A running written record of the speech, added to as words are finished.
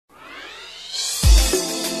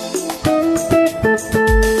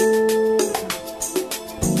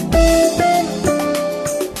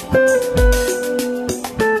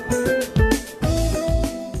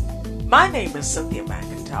is Cynthia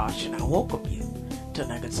McIntosh, and I welcome you to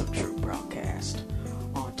Nuggets of Truth broadcast.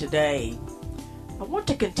 Today, I want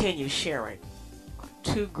to continue sharing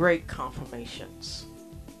two great confirmations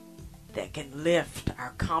that can lift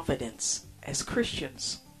our confidence as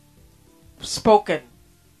Christians, spoken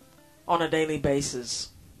on a daily basis.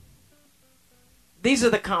 These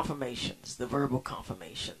are the confirmations, the verbal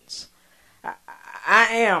confirmations. I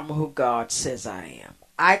am who God says I am.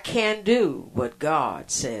 I can do what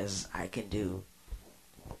God says I can do.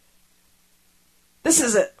 This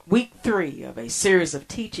is week 3 of a series of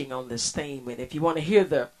teaching on this theme. And if you want to hear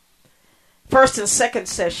the first and second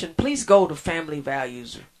session, please go to Family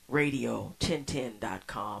Values Radio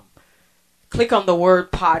 1010.com. Click on the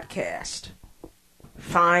word podcast.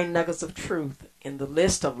 Find Nuggets of Truth in the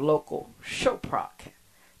list of local show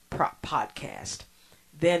podcast.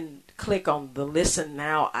 Then click on the Listen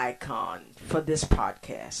Now icon for this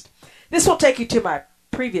podcast. This will take you to my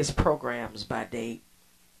previous programs by date.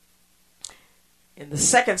 In the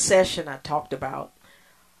second session, I talked about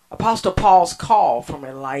Apostle Paul's call from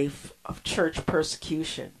a life of church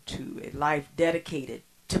persecution to a life dedicated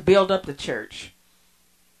to build up the church.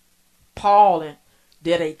 Paul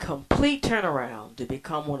did a complete turnaround to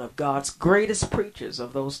become one of God's greatest preachers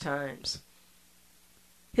of those times.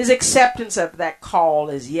 His acceptance of that call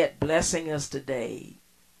is yet blessing us today.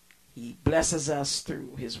 He blesses us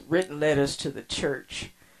through his written letters to the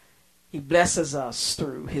church. He blesses us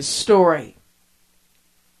through his story.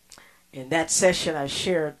 In that session, I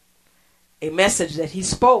shared a message that he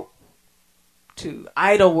spoke to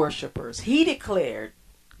idol worshipers. He declared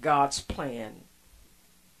God's plan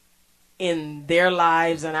in their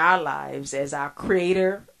lives and our lives as our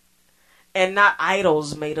creator and not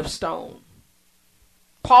idols made of stone.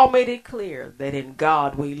 Paul made it clear that in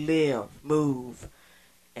God we live, move,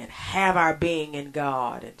 and have our being in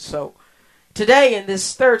God. And so today in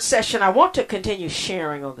this third session, I want to continue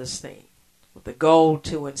sharing on this theme with the goal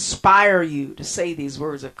to inspire you to say these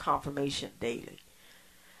words of confirmation daily.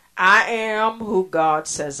 I am who God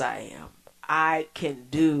says I am. I can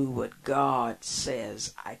do what God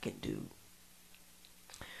says I can do.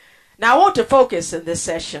 Now I want to focus in this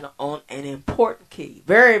session on an important key,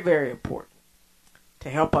 very, very important, to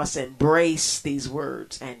help us embrace these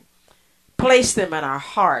words and place them in our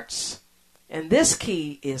hearts. And this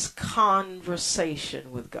key is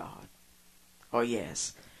conversation with God. Oh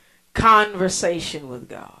yes, conversation with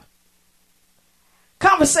God.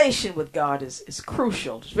 Conversation with God is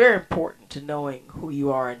crucial. It's very important to knowing who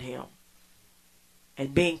you are in Him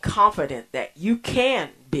and being confident that you can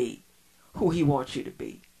be who He wants you to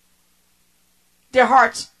be. Dear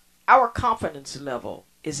hearts, our confidence level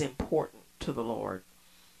is important to the Lord.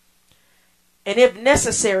 And if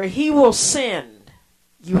necessary, He will send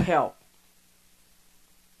you help.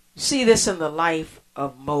 You see this in the life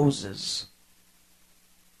of Moses.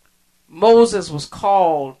 Moses was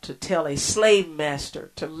called to tell a slave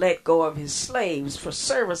master to let go of his slaves for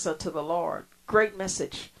service unto the Lord. Great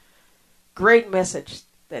message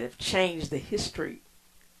that have changed the history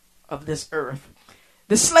of this earth.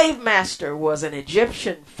 The slave master was an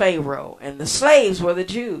Egyptian Pharaoh, and the slaves were the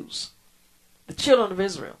Jews, the children of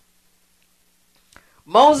Israel.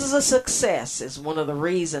 Moses' success is one of the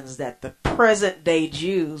reasons that the present-day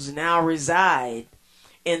Jews now reside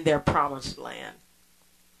in their promised land.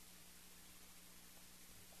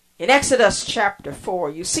 In Exodus chapter 4,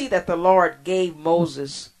 you see that the Lord gave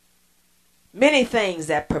Moses many things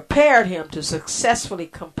that prepared him to successfully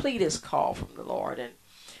complete his call from the Lord. And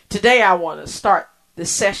today I want to start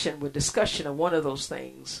this session with discussion of one of those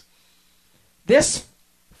things. This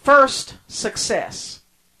first success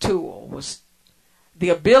tool was the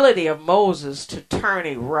ability of Moses to turn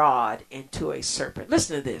a rod into a serpent.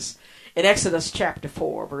 Listen to this. In Exodus chapter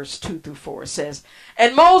 4, verse 2 through 4, it says,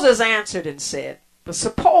 And Moses answered and said, But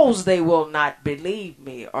suppose they will not believe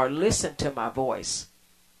me or listen to my voice.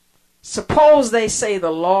 Suppose they say the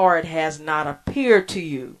Lord has not appeared to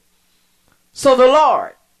you. So the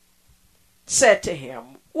Lord said to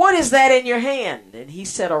him, What is that in your hand? And he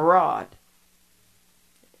said, A rod.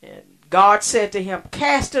 And God said to him,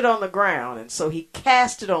 Cast it on the ground. And so he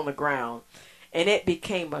cast it on the ground, and it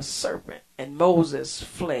became a serpent, and Moses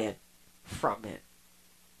fled from it.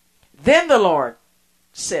 Then the Lord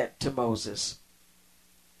said to Moses,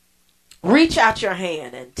 Reach out your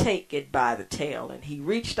hand and take it by the tail. And he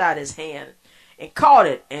reached out his hand and caught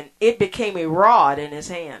it, and it became a rod in his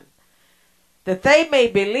hand, that they may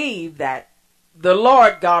believe that the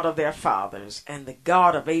Lord God of their fathers and the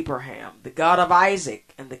God of Abraham, the God of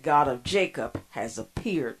Isaac, and the God of Jacob has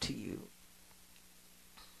appeared to you.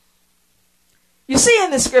 You see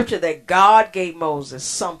in the scripture that God gave Moses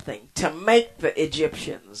something to make the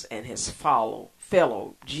Egyptians and his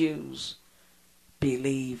fellow Jews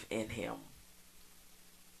believe in him.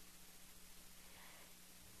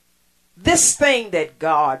 This thing that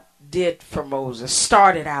God did for Moses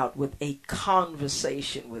started out with a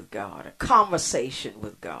conversation with God. A conversation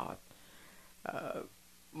with God.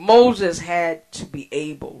 Moses had to be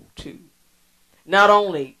able to not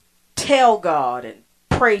only tell God and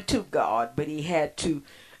pray to God, but he had to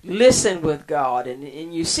listen with God.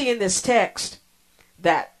 And you see in this text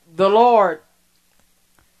that the Lord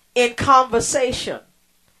in conversation,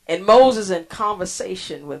 and Moses in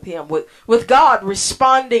conversation with him, with God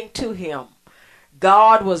responding to him,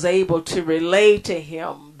 God was able to relay to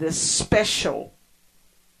him this special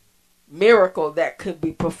miracle that could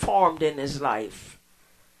be performed in his life.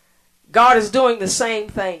 God is doing the same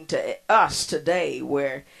thing to us today,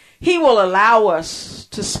 where he will allow us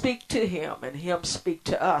to speak to him and him speak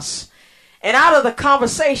to us. And out of the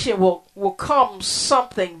conversation will come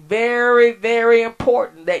something very, very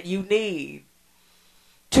important that you need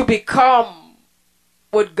to become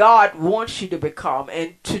what God wants you to become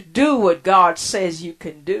and to do what God says you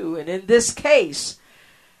can do. And in this case,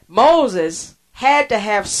 Moses had to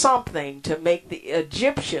have something to make the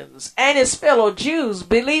Egyptians and his fellow Jews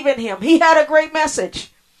believe in him. He had a great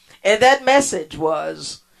message. And that message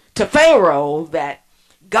was to Pharaoh that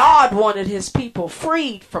God wanted his people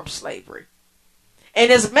freed from slavery.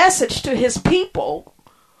 And his message to his people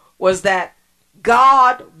was that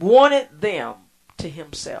God wanted them to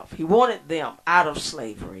himself. He wanted them out of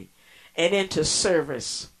slavery and into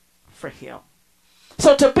service for him.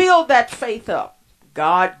 So to build that faith up,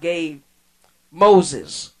 God gave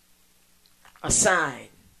Moses a sign.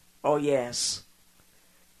 Oh yes.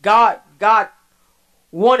 God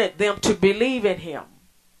wanted them to believe in him.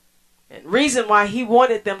 And reason why he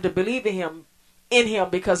wanted them to believe in him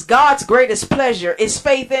because God's greatest pleasure is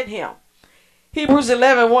faith in him. Hebrews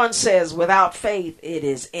 11:1 says, without faith it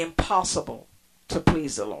is impossible to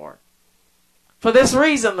please the Lord. For this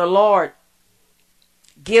reason the Lord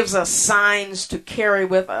gives us signs to carry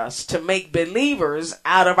with us to make believers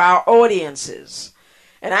out of our audiences.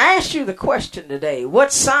 And I ask you the question today,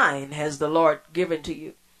 what sign has the Lord given to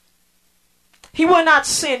you? He will not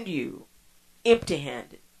send you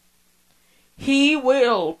empty-handed. He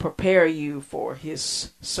will prepare you for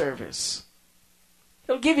his service.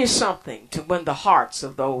 He'll give you something to win the hearts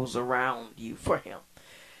of those around you for him.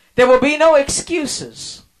 There will be no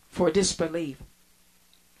excuses for disbelief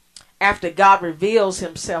after God reveals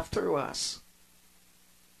himself through us.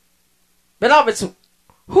 Beloveds,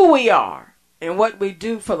 who we are and what we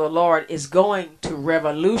do for the Lord is going to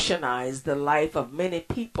revolutionize the life of many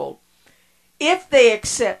people if they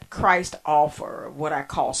accept Christ's offer of what I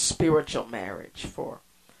call spiritual marriage. For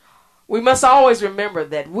we must always remember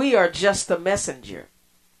that we are just the messenger.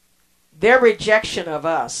 Their rejection of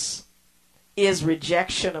us is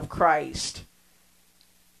rejection of Christ.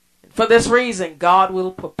 For this reason, God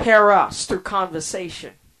will prepare us through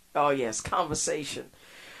conversation. Oh yes, conversation.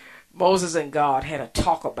 Moses and God had a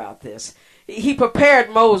talk about this. He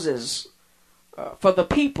prepared Moses for the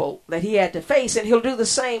people that he had to face, and he'll do the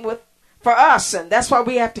same for us. And that's why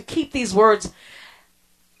we have to keep these words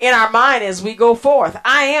in our mind as we go forth.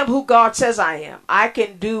 I am who God says I am. I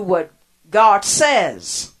can do what God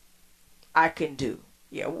says I can do.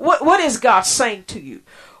 Yeah. What is God saying to you?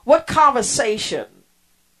 What conversation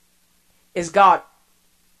is God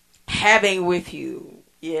having with you?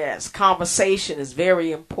 Yes, conversation is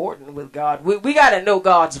very important with God. We got to know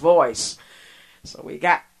God's voice. So we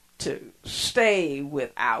got to stay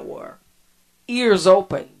with our ears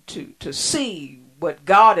open to see what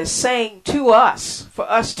God is saying to us, for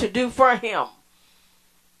us to do for him.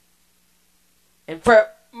 And for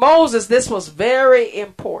Moses, this was very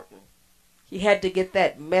important. He had to get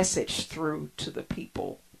that message through to the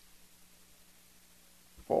people.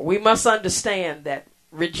 For we must understand that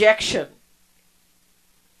rejection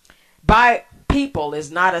by people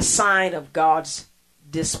is not a sign of God's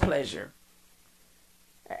displeasure.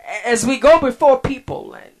 As we go before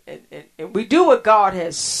people and we do what God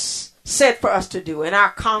has said for us to do in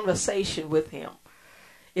our conversation with him,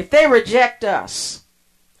 if they reject us,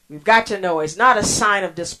 we've got to know it's not a sign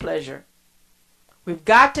of displeasure. We've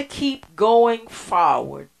got to keep going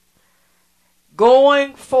forward,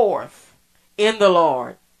 going forth in the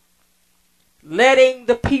Lord, letting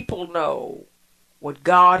the people know what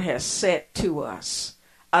God has said to us,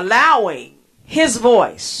 allowing his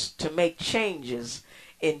voice to make changes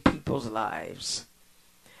in people's lives.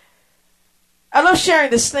 I love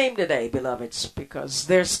sharing this theme today, beloveds, because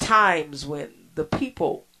there's times when the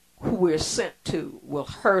people who we're sent to will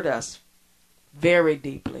hurt us very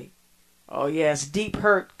deeply. Oh yes, deep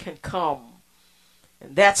hurt can come.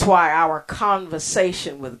 And that's why our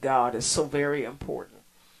conversation with God is so very important.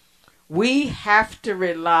 We have to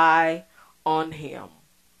rely on Him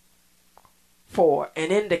for an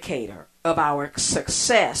indicator of our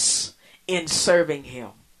success in serving Him.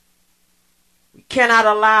 We cannot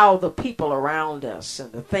allow the people around us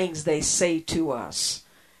and the things they say to us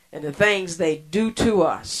and the things they do to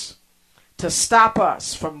us to stop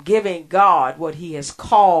us from giving God what He has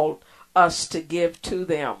called us to give to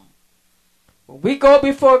them. When we go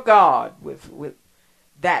before God with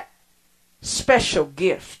that special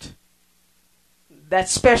gift, that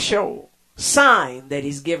special sign that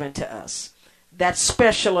He's given to us, that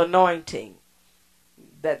special anointing,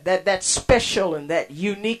 that special and that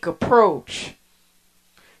unique approach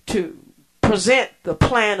to present the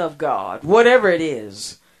plan of God, whatever it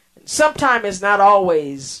is. Sometimes it's not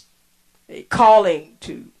always a calling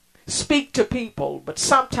to speak to people, but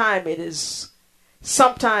sometimes it is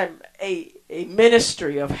a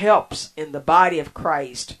ministry of helps in the body of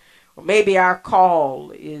Christ. Or maybe our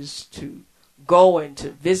call is to go and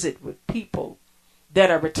to visit with people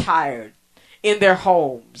that are retired in their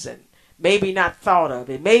homes and maybe not thought of.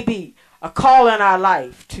 It may be a call in our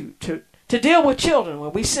life to deal with children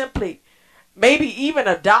when we simply maybe even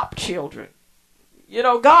adopt children. You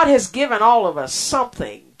know, God has given all of us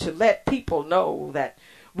something to let people know that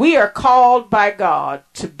we are called by God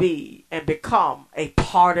to be and become a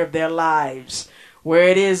part of their lives. Where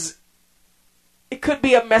it could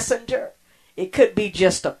be a messenger. It could be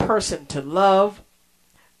just a person to love,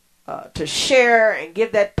 to share and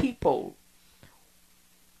give that people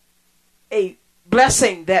a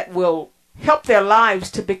blessing that will help their lives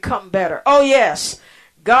to become better. Oh yes,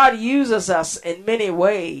 God uses us in many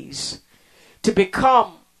ways to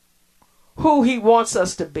become who He wants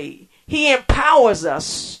us to be. He empowers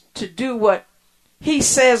us to do what He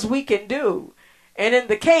says we can do. And in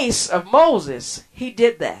the case of Moses, he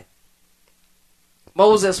did that.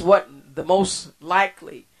 Moses wasn't the most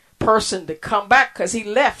likely person to come back because he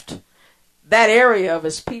left that area of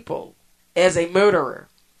his people as a murderer.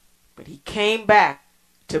 But he came back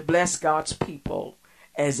to bless God's people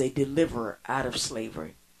as a deliverer out of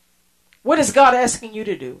slavery. What is God asking you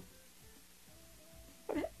to do?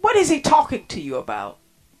 What is He talking to you about?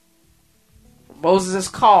 Moses'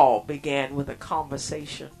 call began with a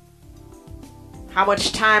conversation. How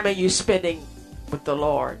much time are you spending with the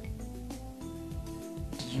Lord?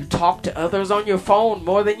 Do you talk to others on your phone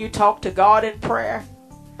more than you talk to God in prayer?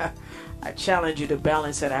 I challenge you to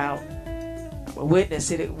balance it out. I'm a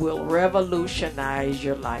witness. It will revolutionize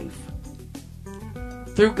your life.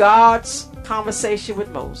 Through God's conversation with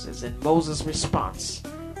Moses and Moses' response,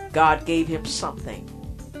 God gave him something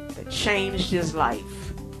that changed his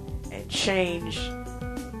life and changed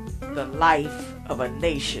the life of a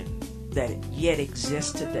nation that yet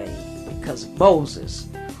exists today because Moses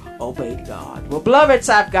obeyed God. Well, beloveds,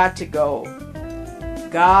 I've got to go.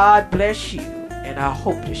 God bless you, and I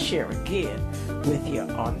hope to share again with you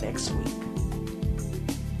on next week.